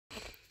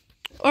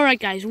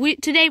Alright guys,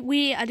 today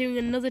we are doing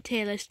another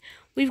tier list.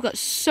 We've got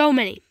so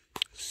many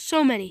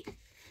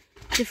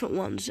different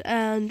ones,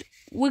 and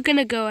we're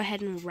gonna go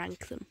ahead and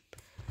rank them.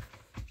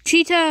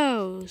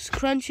 Cheetos,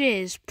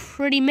 Crunches,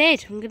 pretty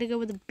mid. I'm gonna go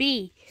with a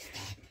B.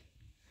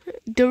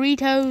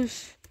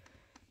 Doritos,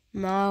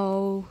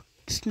 no.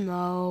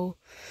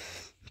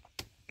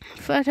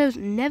 Fritos,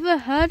 never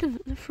heard of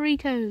the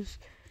Fritos.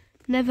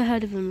 Never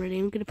heard of them really.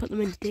 I'm gonna put them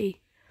in D.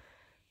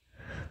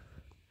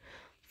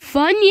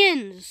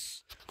 Funyuns!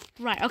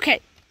 Right,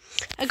 okay.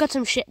 I got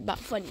some shit about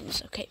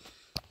Funyuns, okay.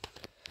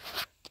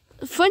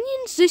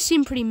 Funyuns, this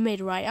seemed pretty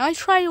mid, right? I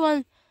tried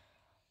one,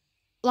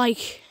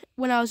 like,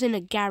 when I was in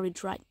a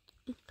garage, right?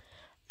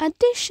 And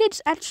this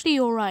shit's actually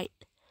alright.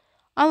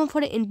 I'm gonna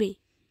put it in B.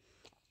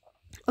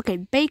 Okay,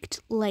 Baked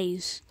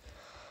Lays.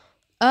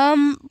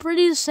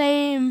 Pretty the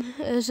same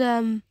as,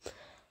 I'm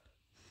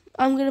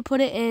gonna put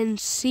it in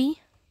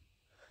C.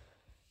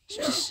 It's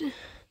just,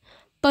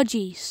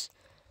 Budgies.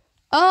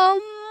 I'm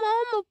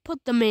gonna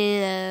put them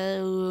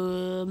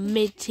in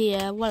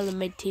mid-tier, one of the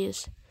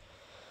mid-tiers.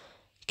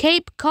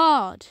 Cape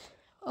Cod.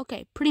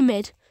 Okay, pretty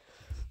mid.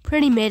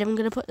 I'm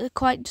gonna put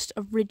quite just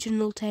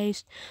original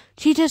taste.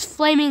 Cheetos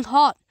Flaming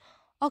Hot.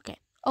 Okay.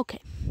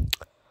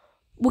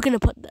 We're gonna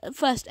put the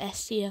first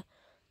S tier.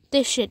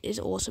 This shit is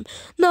awesome.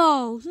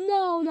 No.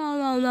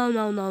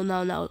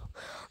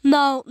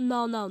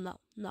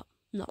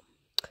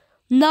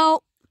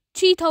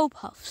 Cheeto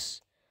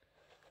Puffs.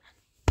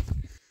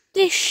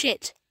 This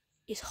shit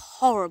is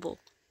horrible.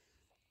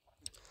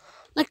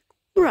 Like,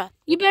 bruh,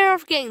 you better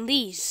off getting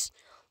these.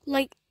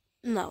 Like,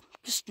 no,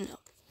 just no.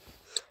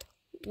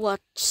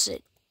 What's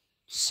it?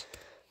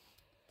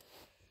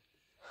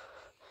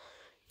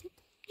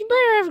 You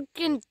better off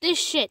getting this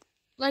shit.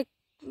 Like,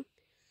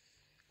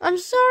 I'm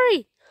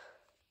sorry.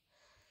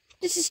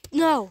 This is,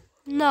 no.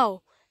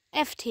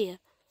 F tier.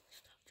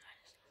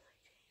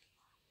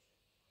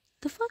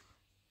 The fuck?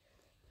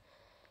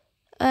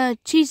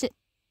 Cheese it.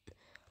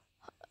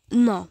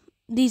 No,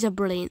 these are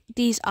brilliant.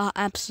 These are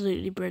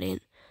absolutely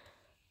brilliant.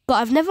 But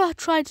I've never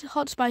tried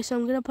Hot Spice, so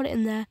I'm going to put it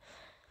in there.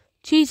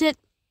 Cheese it.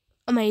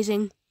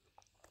 Amazing.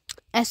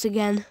 S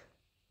again.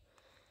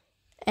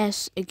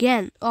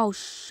 Oh,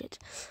 shit.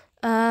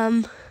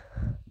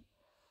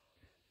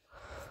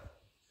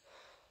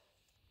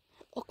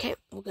 Okay,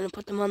 we're going to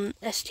put them on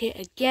S tier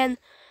again.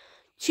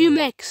 Chew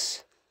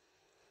Mix.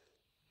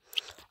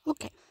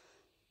 Okay.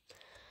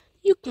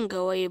 You can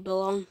go where you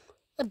belong.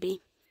 A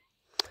B.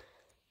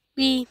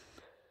 B.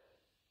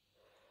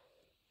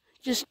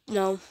 Just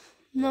no.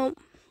 They're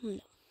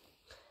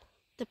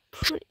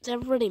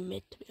really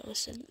mid, to be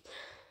honest.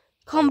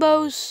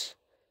 Combos.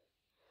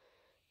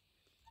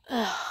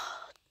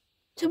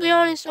 To be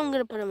honest, I'm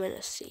gonna put them in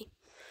a C.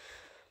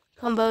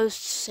 Combos,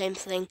 same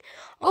thing.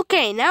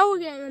 Okay, now we're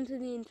getting into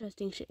the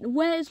interesting shit.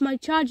 Where's my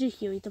charger,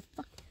 Huey? The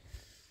fuck?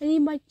 I need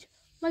my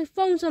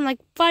phone's on like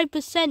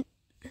 5%.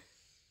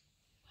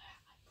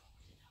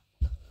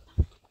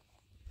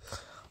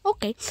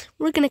 Okay,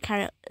 we're gonna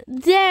carry on.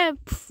 They're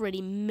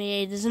pretty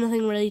mid. There's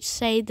nothing really to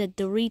say. The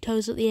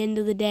Doritos at the end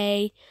of the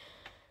day,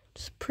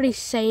 just pretty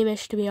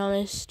same-ish, to be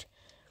honest.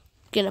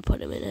 Gonna put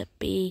them in a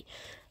B.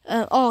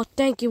 Oh,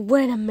 thank you.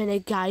 Wait a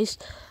minute, guys.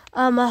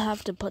 I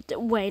have to put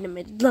wait a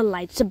minute. The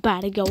light's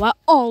about to go out.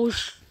 Oh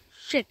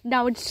shit!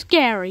 Now it's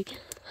scary.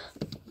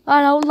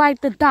 I don't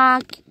like the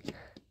dark.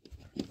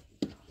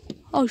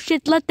 Oh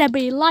shit! Let there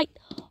be light.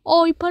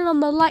 Oh, you put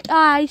on the light.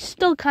 I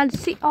still can't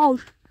see. Oh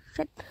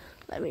shit!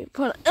 Let me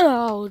put it.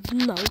 Oh,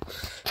 no.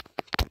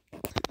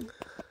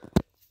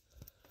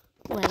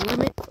 Wait a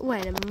minute.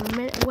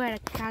 Wait a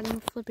goddamn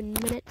flipping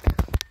minute.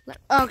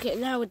 Okay,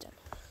 now we're done.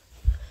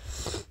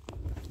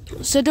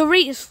 So,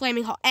 Doritos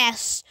Flaming Hot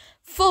S.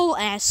 Full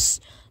S.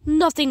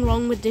 Nothing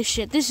wrong with this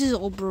shit. This is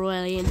all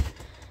brilliant.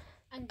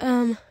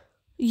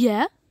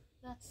 Yeah?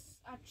 That's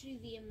actually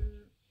the,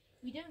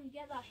 we don't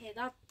get that here.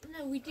 No,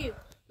 we do.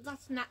 But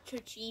that's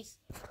nacho cheese.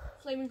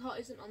 Flaming Hot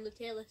isn't on the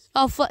tier list.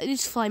 Oh,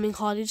 it's Flaming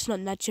Hot. It's not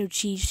nacho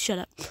cheese. Shut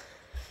up.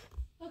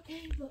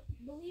 Okay, but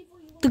believe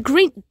what you want. The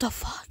green... The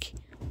fuck?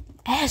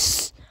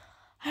 S.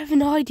 I have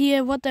no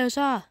idea what those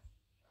are.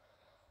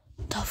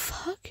 The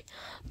fuck?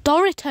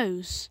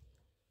 Doritos.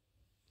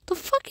 The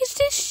fuck is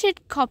this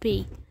shit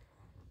copy?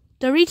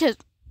 Doritos...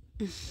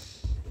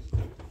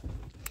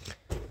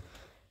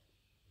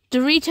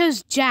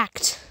 Doritos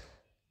Jacked.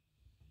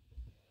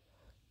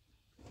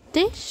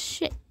 This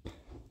shit...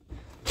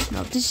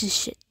 No, this is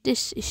shit.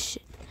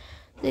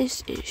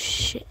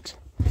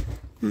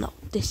 No,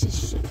 this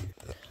is shit.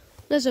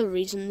 There's a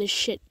reason this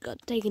shit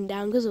got taken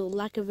down because of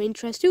lack of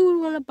interest. Who would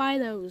want to buy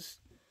those?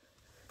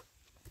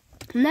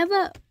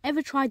 Never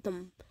ever tried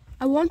them.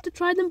 I want to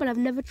try them, but I've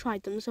never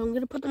tried them, so I'm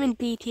gonna put them in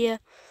B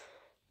tier.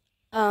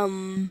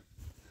 Okay,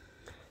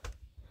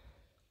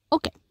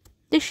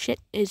 this shit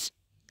is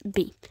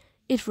B.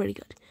 It's really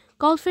good.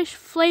 Goldfish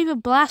Flavor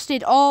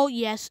Blasted. Oh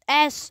yes,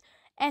 S.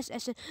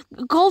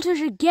 Goldfish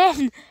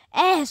again.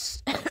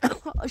 S.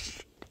 Oh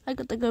shit! I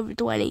got to go over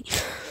 20.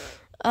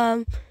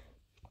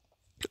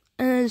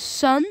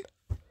 Sun.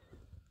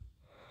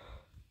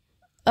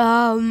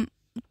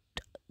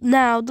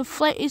 Now,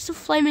 it's the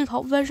flaming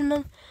hot version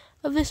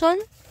of this one,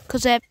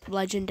 because they're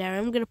legendary.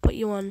 I'm going to put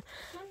you on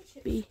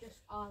B. Just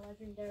are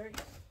legendary.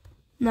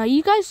 Now,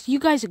 you guys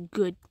are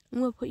good. I'm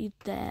going to put you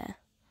there.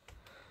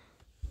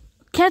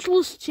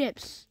 Kettle's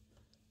chips.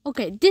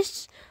 Okay,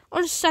 this,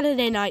 on a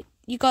Saturday night,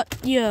 you got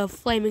your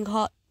flaming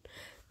hot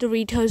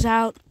Doritos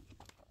out.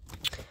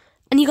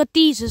 And you got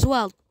these as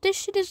well. This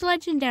shit is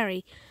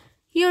legendary.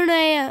 You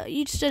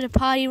just at a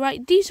party,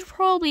 right? These are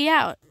probably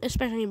out,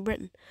 especially in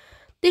Britain.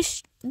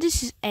 This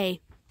is a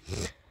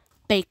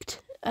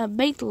baked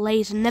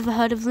Lay's. Never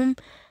heard of them.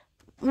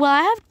 Well,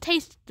 I have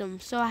tasted them,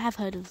 so I have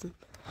heard of them.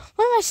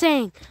 What am I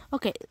saying?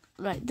 Okay,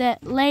 right. They're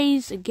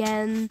Lay's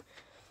again.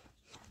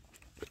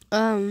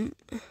 Because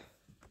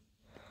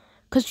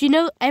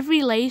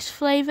every Lay's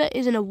flavor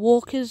is in a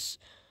Walker's,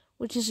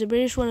 which is a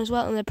British one as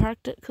well, and they're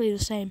practically the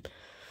same.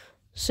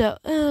 So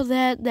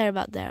they're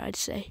about there, I'd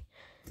say.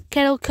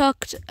 Kettle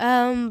cooked,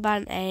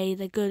 about an A.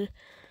 They're good.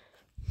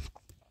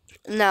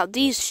 Now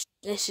this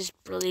is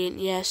brilliant.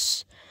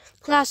 Yes,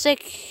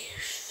 classic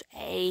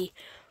A,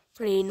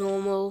 pretty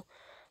normal.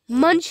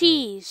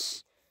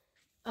 Munchies.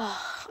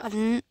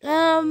 They're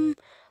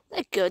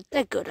good.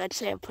 They're good. I'd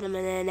say I put them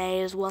in an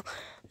A as well.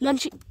 No,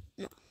 just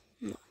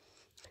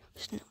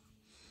no.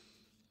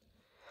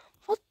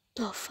 What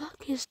the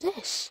fuck is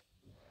this?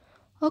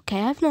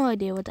 Okay, I have no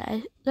idea what that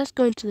is. Let's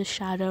go into the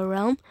shadow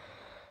realm.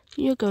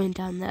 You're going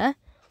down there.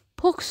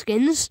 Pork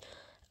skins.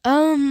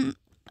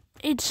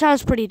 It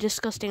sounds pretty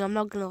disgusting. I'm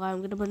not gonna lie.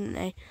 I'm gonna put an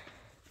A.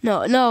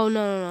 No.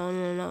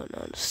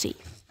 C.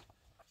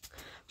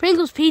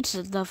 Pringles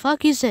pizza. The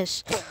fuck is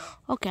this?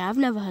 Okay, I've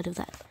never heard of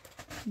that.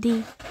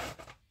 D.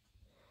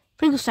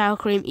 Pringles sour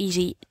cream.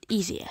 Easy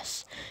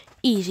S.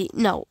 Easy.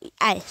 No,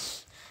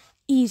 S.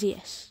 Easy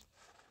S.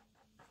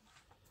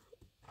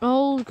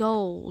 Old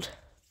gold.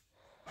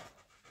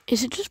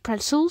 Is it just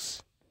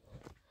pretzels?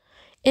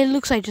 It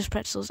looks like just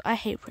pretzels. I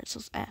hate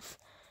pretzels. F.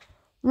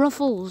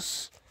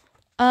 Ruffles.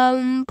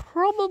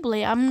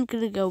 Probably I'm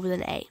gonna go with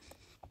an A.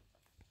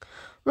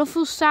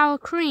 Ruffles sour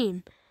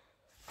cream.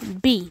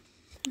 B.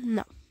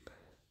 No.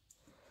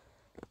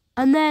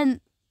 And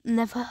then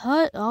never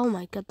heard. Oh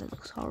my god, that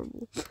looks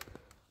horrible.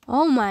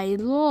 Oh my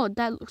lord,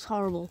 that looks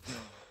horrible.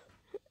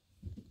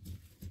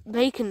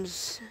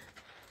 Bacon's.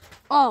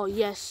 Oh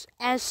yes,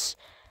 S.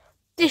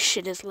 This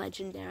shit is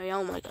legendary.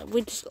 Oh my god,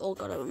 we just all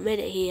gotta admit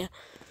it here.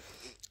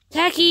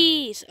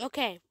 Takis.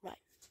 Okay, right.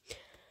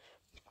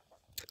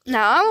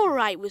 Now I'm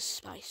alright with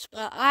spice,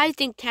 but I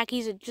think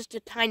Takis are just a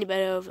tiny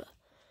bit over.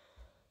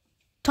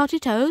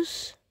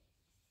 Totitos.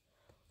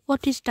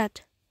 What is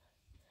that?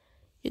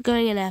 You're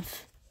going in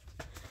F.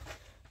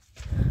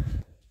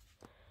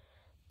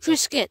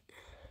 Triscuit.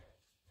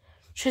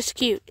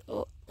 Triscuit.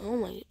 Oh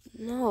my,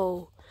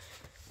 no.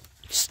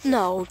 Just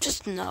no.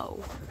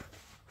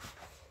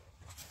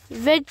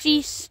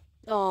 Veggies.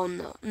 Oh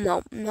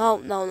no.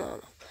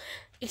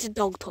 It's a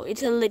dog toy.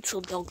 It's a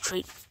literal dog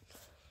treat.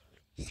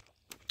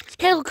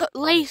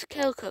 Lay's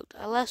kettle cooked.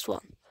 Our last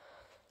one.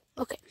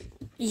 Okay.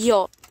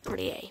 You're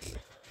pretty A,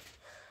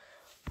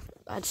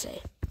 I'd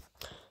say.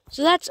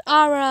 So that's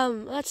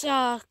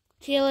our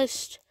tier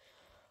list.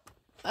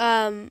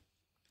 I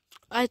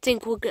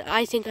think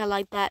I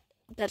like that.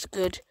 That's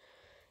good.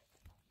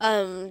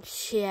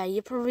 Yeah,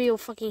 you probably all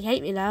fucking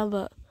hate me now,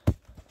 but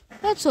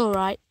that's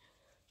alright.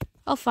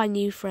 I'll find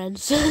new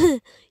friends.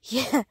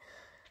 Yeah.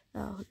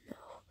 Oh no.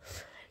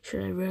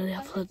 Should I really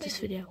upload this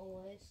video?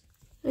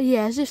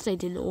 Yeah, as if they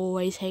didn't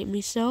always hate me,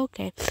 so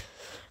okay.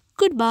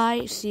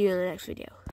 Goodbye. See you in the next video.